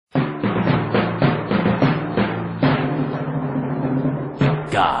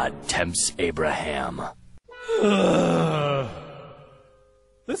God tempts Abraham.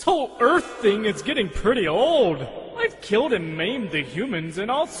 This whole Earth thing is getting pretty old. I've killed and maimed the humans in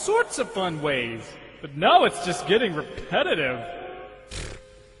all sorts of fun ways. But now it's just getting repetitive.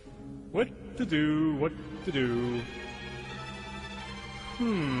 What to do, what to do.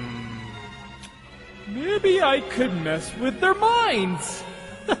 Maybe I could mess with their minds.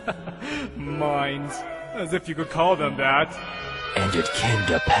 Minds. As if you could call them that. And it came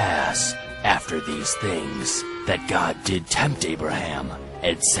to pass, after these things, that God did tempt Abraham,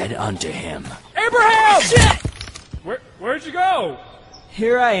 and said unto him, Abraham! Shit! Where'd you go?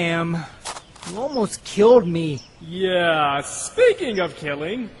 Here I am. You almost killed me. Yeah, speaking of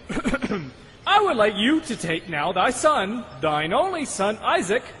killing, I would like you to take now thy son, thine only son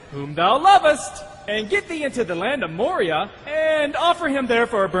Isaac, whom thou lovest, and get thee into the land of Moriah, and offer him there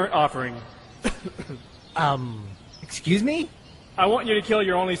for a burnt offering. Excuse me? I want you to kill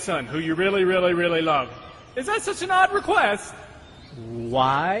your only son, who you really, really, really love. Is that such an odd request?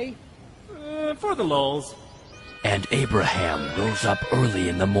 Why? For the lulz. And Abraham rose up early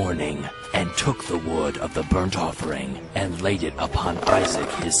in the morning, and took the wood of the burnt offering, and laid it upon Isaac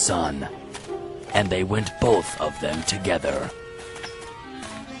his son. And they went both of them together.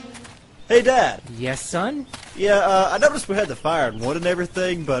 Hey, Dad. Yes, son? Yeah, I noticed we had the fire and wood and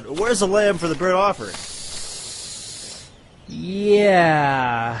everything, but where's the lamb for the burnt offering?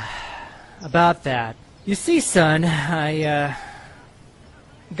 Yeah, about that. You see, son,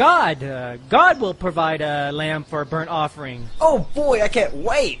 God will provide a lamb for a burnt offering. Oh boy, I can't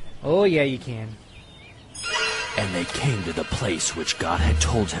wait! Oh yeah, you can. And they came to the place which God had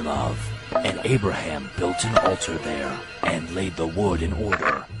told him of. And Abraham built an altar there, and laid the wood in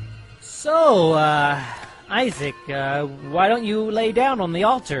order. So, Isaac, why don't you lay down on the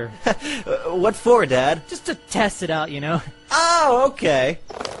altar? What for, Dad? Just to test it out, you know. Oh, okay.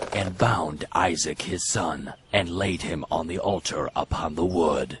 And bound Isaac his son, and laid him on the altar upon the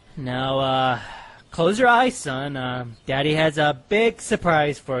wood. Now, close your eyes, son. Daddy has a big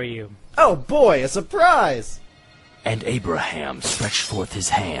surprise for you. Oh boy, a surprise! And Abraham stretched forth his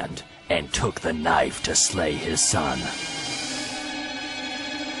hand, and took the knife to slay his son.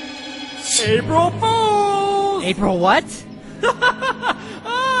 April Fools! April what?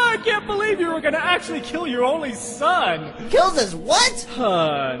 I can't believe you were gonna actually kill your only son! Kills his what?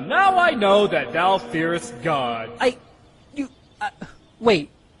 Now I know that thou fearest God. Wait.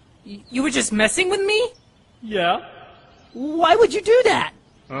 You were just messing with me? Yeah? Why would you do that?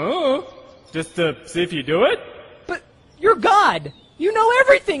 Oh, just to see if you do it? But you're God. You know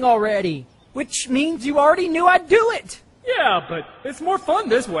everything already. Which means you already knew I'd do it. Yeah, but it's more fun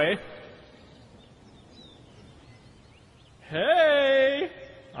this way. Hey,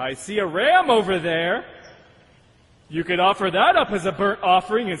 I see a ram over there. You could offer that up as a burnt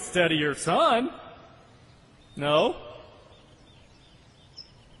offering instead of your son. No?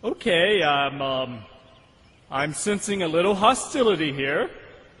 Okay, I'm sensing a little hostility here.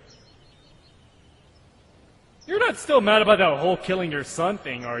 You're not still mad about that whole killing your son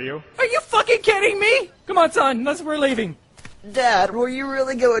thing, are you? Are you fucking kidding me? Come on, son, we're leaving. Dad, were you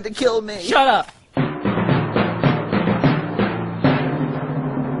really going to kill me? Shut up.